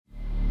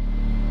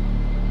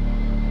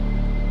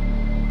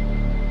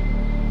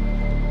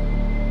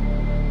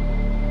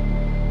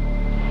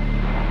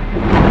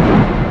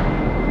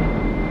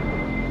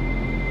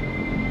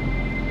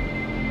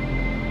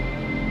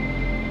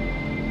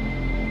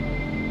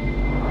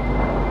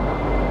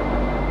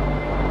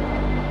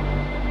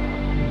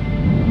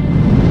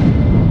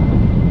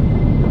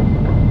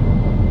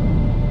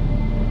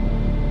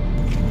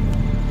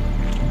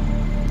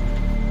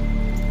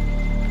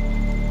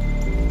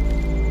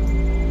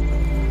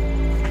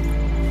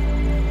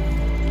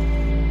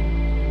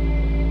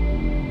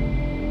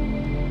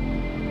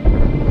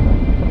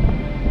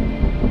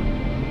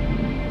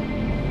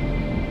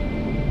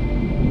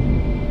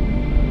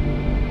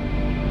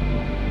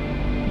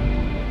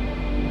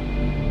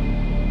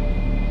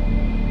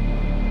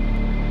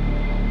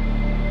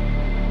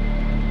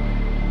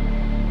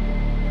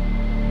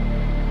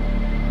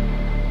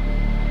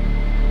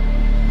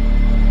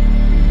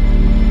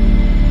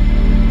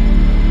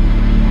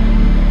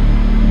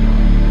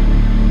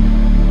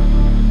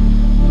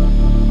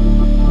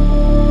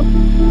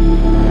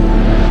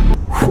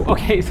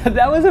Okay, so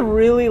that was a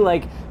really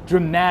like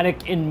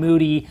dramatic and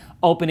moody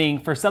opening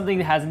for something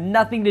that has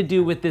nothing to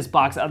do with this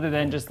box other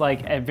than just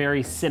like a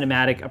very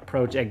cinematic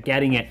approach at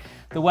getting it.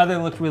 The weather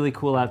looked really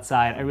cool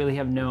outside. I really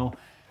have no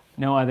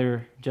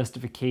other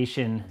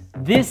justification.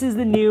 This is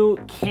the new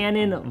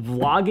Canon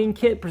vlogging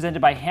kit presented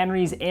by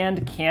Henry's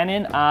and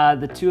Canon.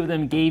 The two of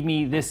them gave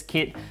me this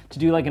kit to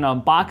do like an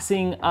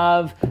unboxing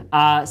of.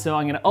 So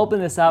I'm gonna open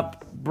this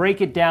up,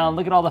 break it down,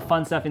 look at all the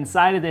fun stuff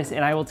inside of this,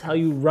 and I will tell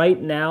you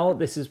right now,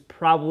 this is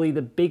probably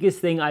the biggest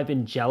thing I've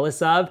been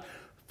jealous of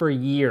for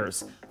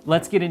years.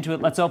 Let's get into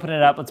it, let's open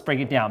it up, let's break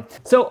it down.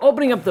 So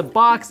opening up the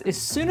box, as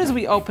soon as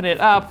we open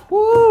it up,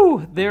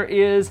 whoo, there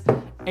is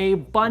a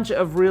bunch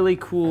of really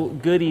cool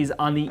goodies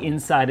on the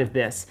inside of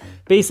this.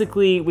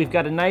 Basically, we've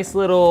got a nice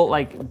little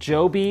like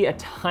Joby, a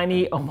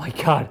tiny, oh my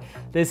God,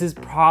 this is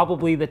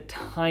probably the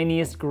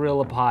tiniest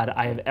Gorilla Pod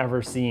I have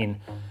ever seen.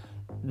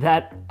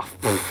 That,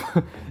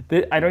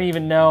 I don't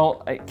even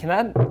know, can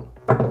that?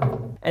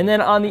 And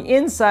then on the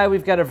inside,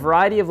 we've got a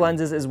variety of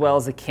lenses as well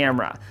as a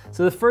camera.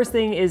 So the first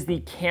thing is the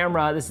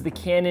camera. This is the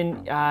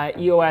Canon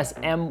EOS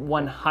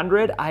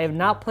M100. I have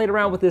not played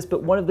around with this,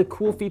 but one of the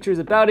cool features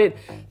about it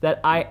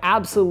that I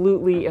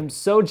absolutely am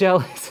so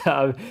jealous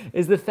of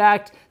is the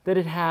fact that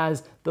it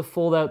has the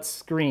fold-out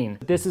screen.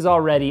 This is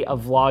already a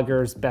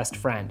vlogger's best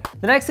friend.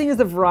 The next thing is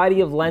the variety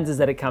of lenses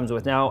that it comes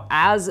with. Now,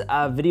 as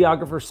a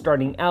videographer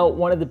starting out,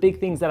 one of the big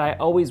things that I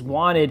always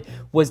wanted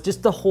was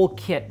just the whole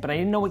kit, but I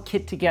didn't know what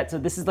kit to get, so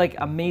this is like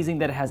amazing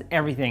that it has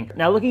everything.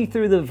 Now, looking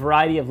through the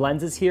variety of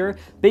lenses here,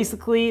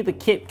 basically the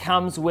kit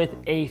comes with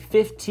a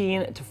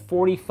 15 to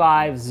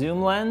 45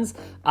 zoom lens,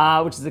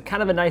 which is a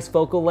kind of a nice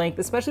focal length,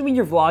 especially when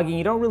you're vlogging.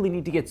 You don't really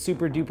need to get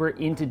super duper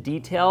into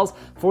details.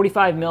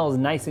 45 mil is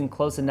nice and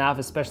close enough,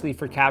 especially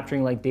for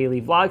capturing like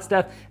daily vlog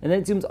stuff, and then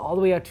it zooms all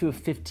the way out to a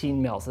 15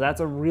 mil. So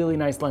that's a really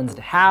nice lens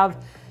to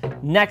have.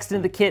 Next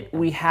in the kit,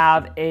 we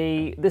have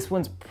this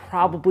one's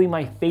probably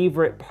my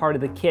favorite part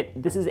of the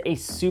kit. This is a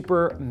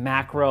super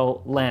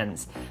macro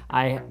lens.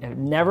 I have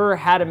never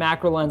had a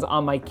macro lens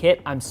on my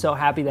kit. I'm so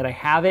happy that I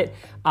have it.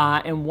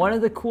 And one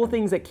of the cool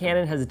things that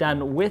Canon has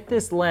done with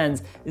this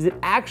lens is it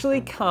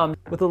actually comes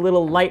with a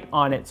little light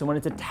on it. So when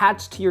it's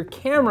attached to your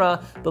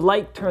camera, the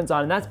light turns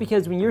on. And that's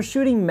because when you're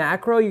shooting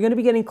macro, you're gonna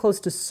be getting close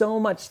to so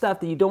much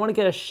stuff that you don't wanna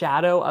get a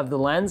shadow of the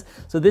lens.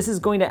 So this is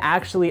going to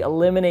actually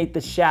eliminate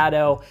the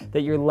shadow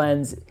that your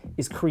lens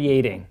is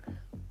creating.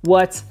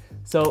 What?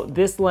 So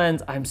this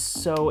lens, I'm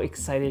so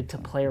excited to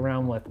play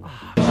around with.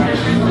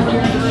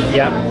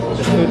 Yep,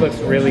 this food looks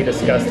really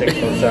disgusting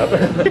close up.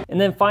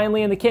 And then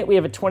finally in the kit, we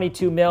have a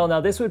 22 mil.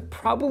 Now this would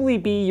probably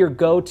be your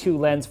go-to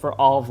lens for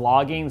all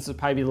vlogging. This would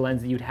probably be the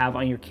lens that you'd have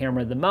on your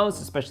camera the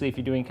most, especially if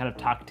you're doing kind of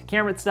talk to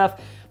camera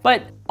stuff.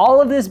 But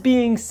all of this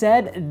being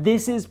said,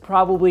 this is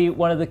probably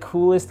one of the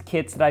coolest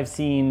kits that I've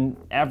seen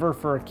ever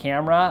for a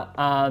camera.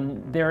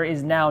 There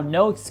is now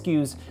no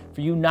excuse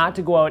for you not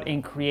to go out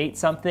and create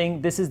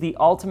something. This is the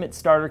ultimate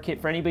starter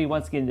kit for anybody who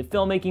wants to get into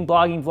filmmaking,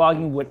 blogging,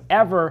 vlogging,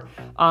 whatever.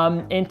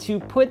 And to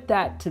put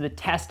that to the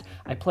test,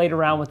 I played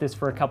around with this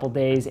for a couple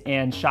days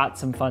and shot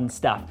some fun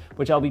stuff,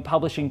 which I'll be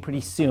publishing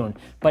pretty soon.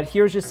 But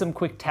here's just some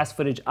quick test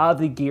footage of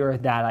the gear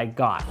that I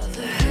got.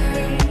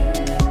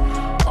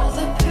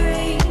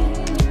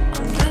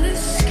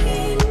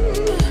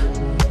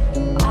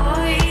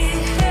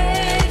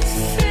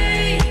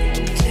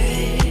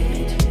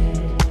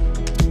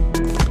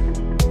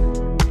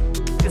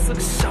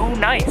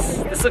 Nice.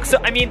 This looks so,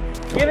 I mean,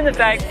 given the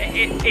fact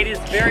it is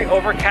very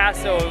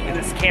overcast, so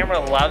this camera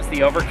loves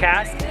the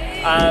overcast,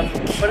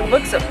 but it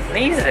looks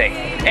amazing.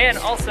 And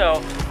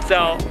also,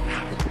 so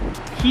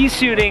he's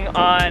shooting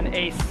on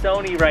a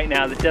Sony right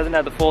now that doesn't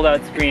have the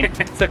fold-out screen.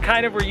 So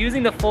kind of we're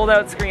using the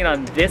fold-out screen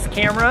on this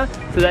camera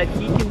so that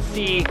he can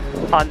see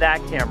on that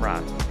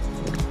camera.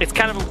 It's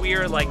kind of a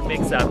weird like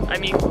mix-up. I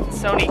mean,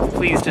 Sony,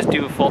 please just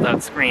do a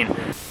fold-out screen.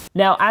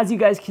 Now, as you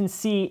guys can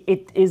see,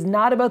 it is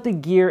not about the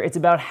gear, it's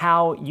about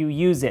how you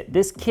use it.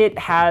 This kit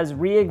has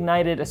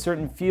reignited a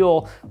certain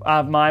fuel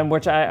of mine,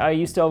 which I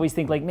used to always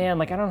think like, man,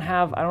 like I don't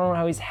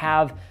always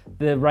have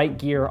the right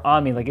gear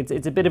on me. Like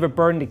it's a bit of a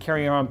burden to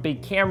carry around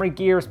big camera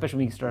gear, especially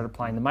when you start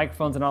applying the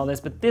microphones and all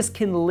this, but this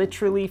can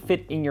literally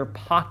fit in your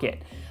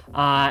pocket.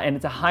 And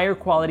it's a higher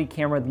quality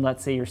camera than,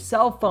 let's say, your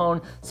cell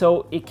phone,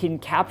 so it can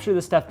capture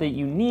the stuff that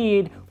you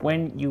need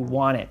when you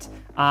want it.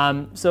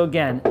 So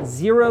again,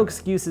 zero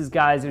excuses,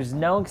 guys. There's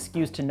no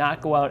excuse to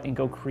not go out and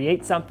go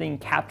create something,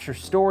 capture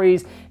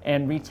stories,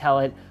 and retell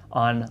it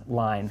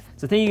online.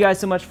 So thank you guys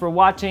so much for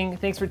watching.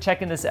 Thanks for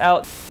checking this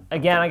out.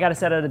 Again, I gotta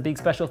set out a big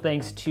special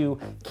thanks to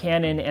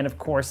Canon and of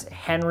course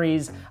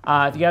Henry's.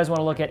 If you guys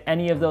wanna look at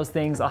any of those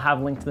things, I'll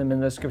have a link to them in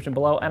the description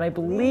below. And I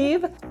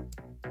believe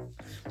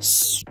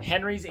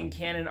Henry's and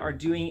Canon are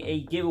doing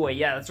a giveaway.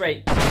 Yeah, that's right.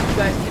 You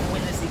guys can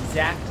win this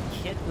exact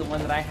kit, the one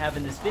that I have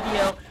in this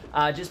video,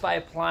 just by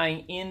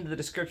applying in the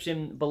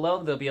description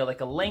below. There'll be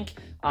like a link.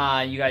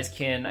 You guys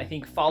can, I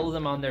think, follow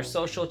them on their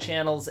social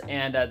channels,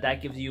 and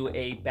that gives you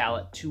a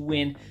ballot to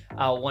win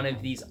one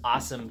of these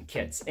awesome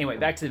kits. Anyway,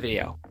 back to the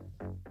video.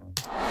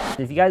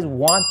 If you guys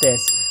want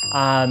this,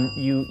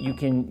 you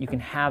can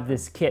have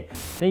this kit.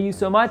 Thank you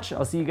so much.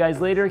 I'll see you guys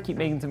later. Keep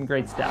making some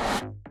great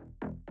stuff.